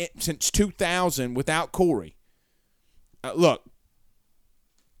that since 2000 without Corey. Look,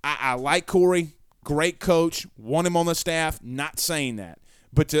 I like Corey. Great coach. Want him on the staff. Not saying that.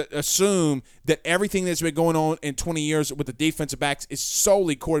 But to assume that everything that's been going on in 20 years with the defensive backs is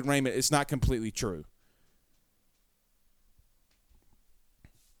solely Corey Raymond is not completely true.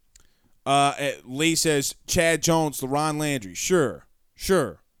 Lee says, Chad Jones, LaRon Landry. Sure.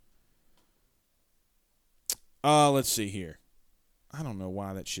 Let's see here. I don't know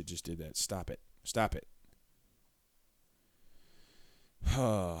why that shit just did that. Stop it.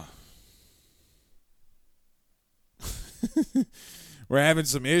 We're having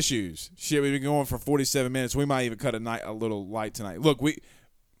some issues. Shit, we've been going for 47 minutes. We might even cut a little light tonight. Look,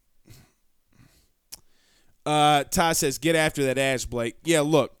 Ty says, get after that ass, Blake. Yeah,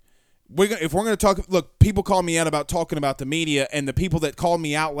 look. If we're going to talk, look, people call me out about talking about the media, and the people that called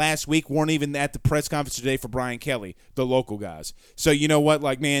me out last week weren't even at the press conference today for Brian Kelly, the local guys. So you know what?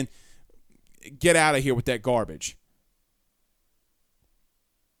 Like, man, get out of here with that garbage.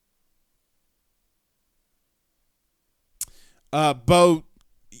 Bo,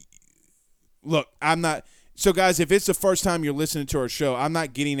 look, I'm not. So, guys, if it's the first time you're listening to our show, I'm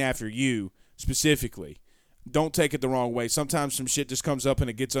not getting after you specifically. Don't take it the wrong way. Sometimes some shit just comes up and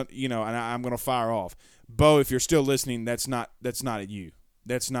it gets, and I'm going to fire off. Bo, if you're still listening, that's not at you.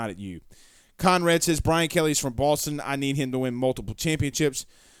 That's not at you. Conrad says, Brian Kelly's from Boston. I need him to win multiple championships,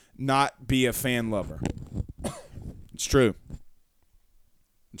 not be a fan lover. It's true.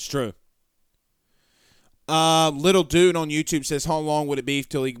 Little dude on YouTube says, how long would it be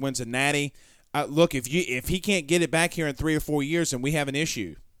till he wins a natty? Look, if he can't get it back here in 3 or 4 years, then we have an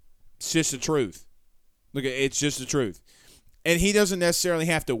issue. It's just the truth. Look, it's just the truth. And he doesn't necessarily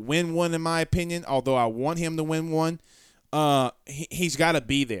have to win one, in my opinion, although I want him to win one. He's got to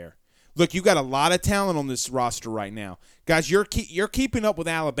be there. Look, you got a lot of talent on this roster right now. Guys, you're keeping up with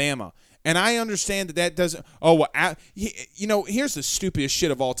Alabama. And I understand that doesn't – here's the stupidest shit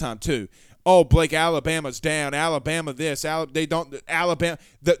of all time, too. Oh, Blake, Alabama's down. Alabama this. Alabama.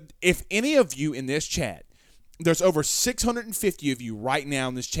 If any of you in this chat, there's over 650 of you right now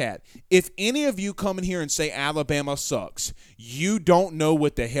in this chat. If any of you come in here and say Alabama sucks, you don't know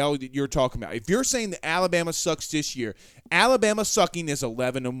what the hell you're talking about. If you're saying that Alabama sucks this year, Alabama sucking is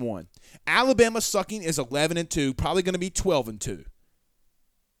 11-1. Alabama sucking is 11-2, probably going to be 12-2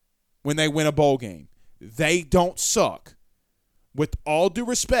 when they win a bowl game. They don't suck. With all due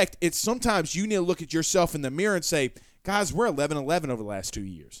respect, it's sometimes you need to look at yourself in the mirror and say, guys, we're 11-11 over the last 2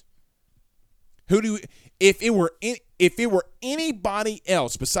 years. If it were anybody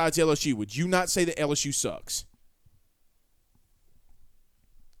else besides LSU, would you not say that LSU sucks?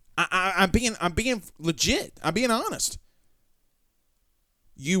 I'm being legit. I'm being honest.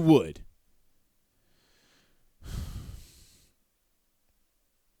 You would.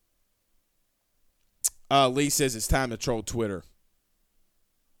 Lee says it's time to troll Twitter.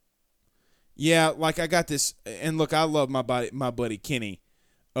 Yeah, like I got this, and look, I love my buddy Kenny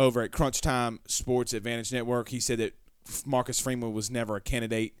over at Crunch Time Sports Advantage Network. He said that Marcus Freeman was never a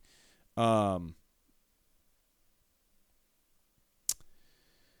candidate.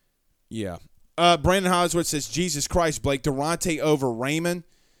 Yeah. Brandon Hollisworth says, Jesus Christ, Blake, Durante over Raymond.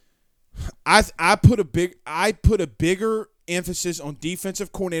 I put a bigger emphasis on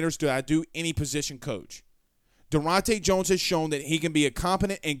defensive coordinators than I do any position coach. Durante Jones has shown that he can be a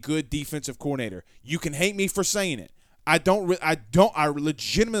competent and good defensive coordinator. You can hate me for saying it. I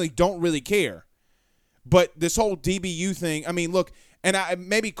legitimately don't really care. But this whole DBU thing, I mean, look, and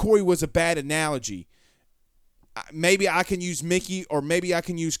maybe Corey was a bad analogy. maybe I can use Mickey, or maybe I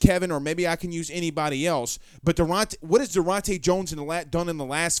can use Kevin, or maybe I can use anybody else. But what has Durante Jones done in the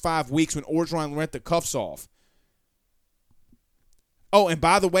last 5 weeks when Orgeron let the cuffs off? Oh, and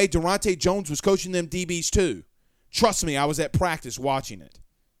by the way, Durante Jones was coaching them DBs too. Trust me, I was at practice watching it.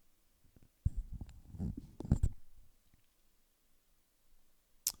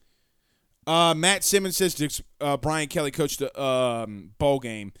 Matt Simmons says Brian Kelly coached the bowl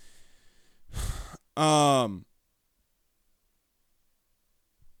game. No.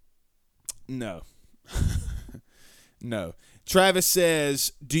 No. Travis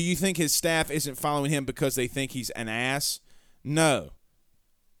says, do you think his staff isn't following him because they think he's an ass? No.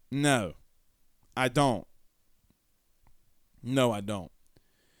 No. I don't. No, I don't.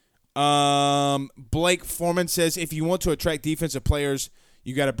 Blake Foreman says, if you want to attract defensive players,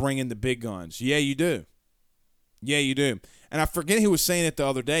 you got to bring in the big guns. Yeah, you do. Yeah, you do. And I forget who was saying it the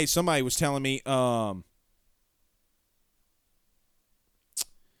other day. Somebody was telling me, that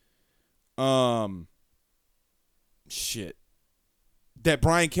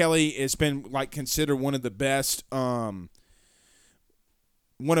Brian Kelly has been considered one of the best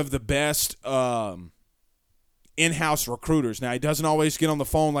in-house recruiters. Now, he doesn't always get on the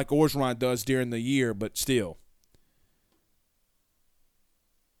phone like Orgeron does during the year, but still.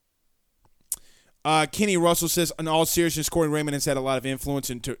 Kenny Russell says, in all seriousness, Corey Raymond has had a lot of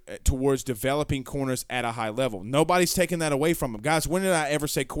influence towards developing corners at a high level. Nobody's taking that away from him. Guys, when did I ever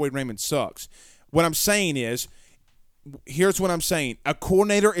say Corey Raymond sucks? What I'm saying is, here's what I'm saying. A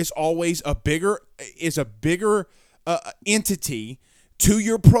coordinator is always a bigger entity to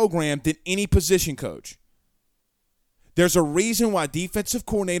your program than any position coach. There's a reason why defensive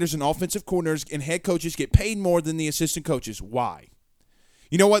coordinators and offensive coordinators and head coaches get paid more than the assistant coaches. Why?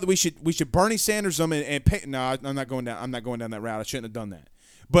 You know what? We should Bernie Sanders them and pay. No, I'm not going down that route. I shouldn't have done that.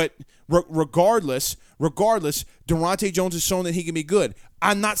 But regardless, Durante Jones has shown that he can be good.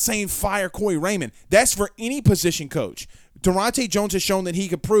 I'm not saying fire Corey Raymond. That's for any position coach. Durante Jones has shown that he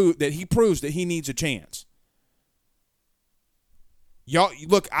proves that he needs a chance. Y'all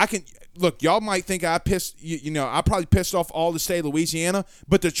y'all might think I probably pissed off all the state of Louisiana,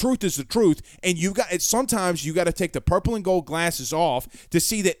 but the truth is the truth. And sometimes you got to take the purple and gold glasses off to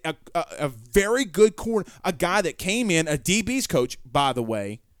see that a very good a guy that came in, a DB's coach, by the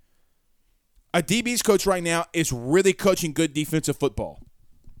way, a DB's coach right now is really coaching good defensive football.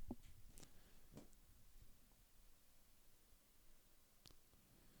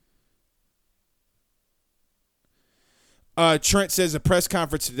 Trent says the press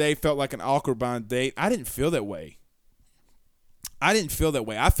conference today felt like an awkward blind date. I didn't feel that way.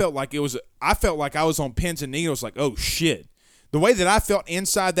 I felt like I was on pins and needles, like, oh shit. The way that I felt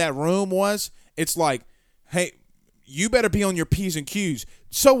inside that room was, it's like, hey, you better be on your P's and Q's.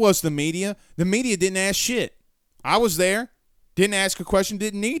 So was the media. The media didn't ask shit. I was there, didn't ask a question,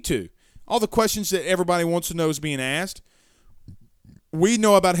 didn't need to. All the questions that everybody wants to know is being asked. We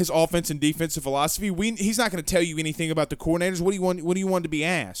know about his offense and defensive philosophy. He's not going to tell you anything about the coordinators. What do you want to be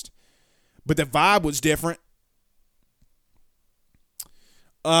asked? But the vibe was different.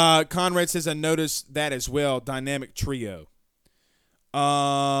 Conrad says, I noticed that as well. Dynamic trio.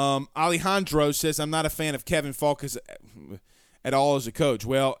 Alejandro says, I'm not a fan of Kevin Falk at all as a coach.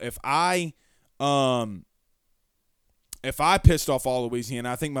 Well, if I pissed off all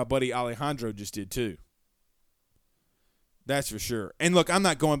Louisiana, I think my buddy Alejandro just did too. That's for sure. And look, I'm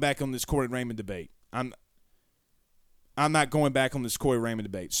not going back on this Corey Raymond debate. I'm not going back on this Corey Raymond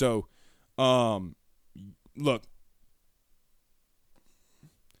debate. So, look.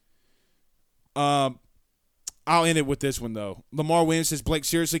 I'll end it with this one, though. Lamar Williams says, Blake,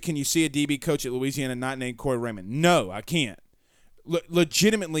 seriously, can you see a DB coach at Louisiana not named Corey Raymond? No, I can't.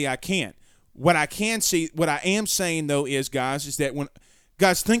 Legitimately, I can't. What I am saying, though, is, guys, is that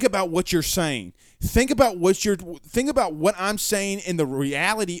guys, think about what you're saying. Think about what I'm saying and the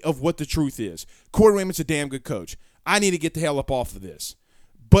reality of what the truth is. Corey Raymond's a damn good coach. I need to get the hell up off of this.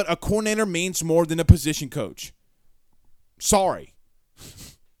 But a coordinator means more than a position coach. Sorry.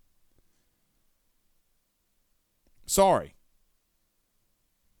 Sorry.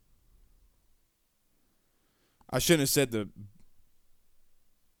 I shouldn't have said the...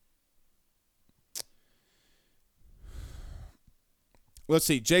 Let's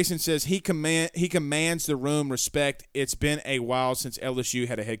see. Jason says he commands the room respect. It's been a while since LSU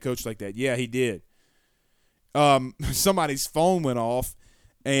had a head coach like that. Yeah, he did. Somebody's phone went off,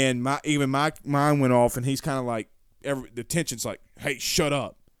 and mine went off, and he's kind of like the tension's like, hey, shut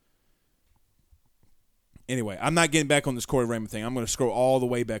up. Anyway, I'm not getting back on this Corey Raymond thing. I'm going to scroll all the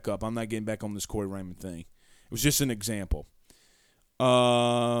way back up. I'm not getting back on this Corey Raymond thing. It was just an example.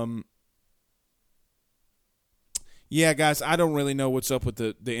 Yeah, guys, I don't really know what's up with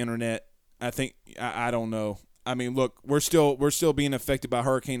the internet. I don't know. I mean, look, we're still being affected by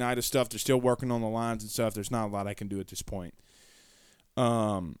Hurricane Ida stuff. They're still working on the lines and stuff. There's not a lot I can do at this point.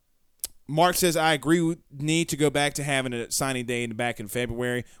 Mark says, I agree with need to go back to having a signing day back in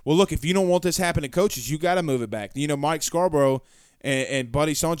February. Well, look, if you don't want this happening to coaches, you got to move it back. You know, Mike Scarborough and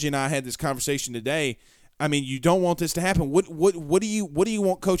Buddy Sonji and I had this conversation today. I mean, you don't want this to happen. What do you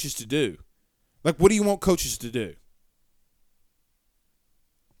want coaches to do? Like, what do you want coaches to do?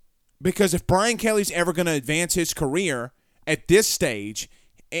 Because if Brian Kelly's ever going to advance his career at this stage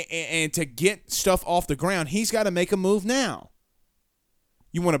and to get stuff off the ground, he's got to make a move now.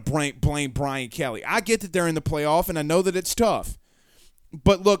 You want to blame Brian Kelly. I get that they're in the playoff, and I know that it's tough.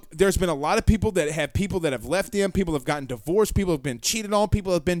 But, look, there's been a lot of people that have left them. People have gotten divorced. People have been cheated on.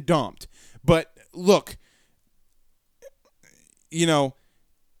 People have been dumped. But, look, you know,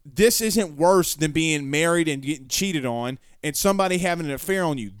 this isn't worse than being married and getting cheated on and somebody having an affair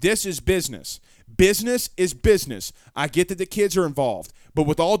on you. This is business. Business is business. I get that the kids are involved. But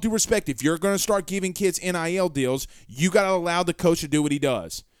with all due respect, if you're going to start giving kids NIL deals, you got to allow the coach to do what he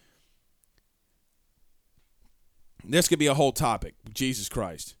does. This could be a whole topic. Jesus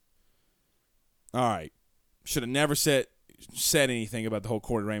Christ. All right. Should have never said anything about the whole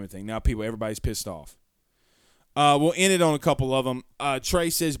Corey Raymond thing. Now everybody's pissed off. We'll end it on a couple of them. Trey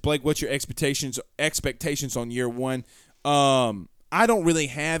says, Blake, what's your expectations on year one? I don't really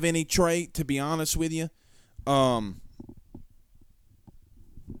have any, Trey, to be honest with you.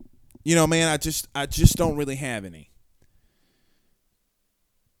 You know, man, I just don't really have any.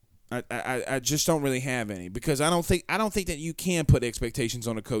 I just don't really have any because I don't think that you can put expectations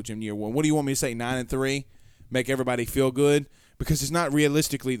on a coach in year one. What do you want me to say? 9-3, make everybody feel good? Because it's not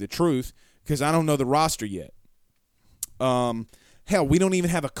realistically the truth. Because I don't know the roster yet. Hell, we don't even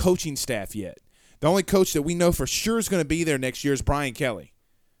have a coaching staff yet. The only coach that we know for sure is going to be there next year is Brian Kelly.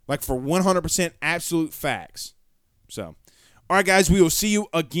 Like for 100% absolute facts. So, all right, guys, we will see you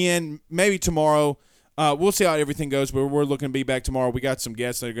again maybe tomorrow. We'll see how everything goes, but we're looking to be back tomorrow. We got some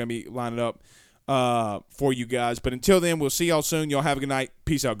guests that are going to be lining up for you guys. But until then, we'll see y'all soon. Y'all have a good night.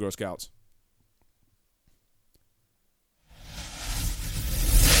 Peace out, Girl Scouts.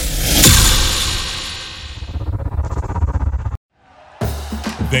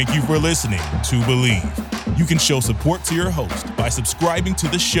 Thank you for listening to Believe. You can show support to your host by subscribing to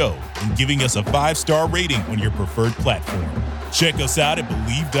the show and giving us a 5-star rating on your preferred platform. Check us out at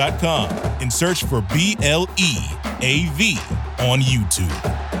Believe.com and search for BLEAV on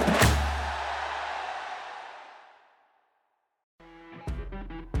YouTube.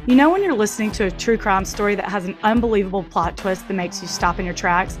 You know when you're listening to a true crime story that has an unbelievable plot twist that makes you stop in your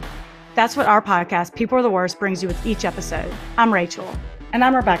tracks? That's what our podcast, People Are the Worst, brings you with each episode. I'm Rachel. And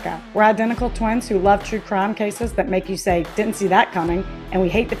I'm Rebecca. We're identical twins who love true crime cases that make you say, didn't see that coming, and we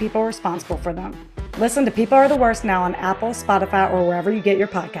hate the people responsible for them. Listen to People Are the Worst now on Apple, Spotify, or wherever you get your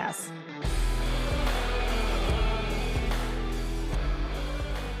podcasts.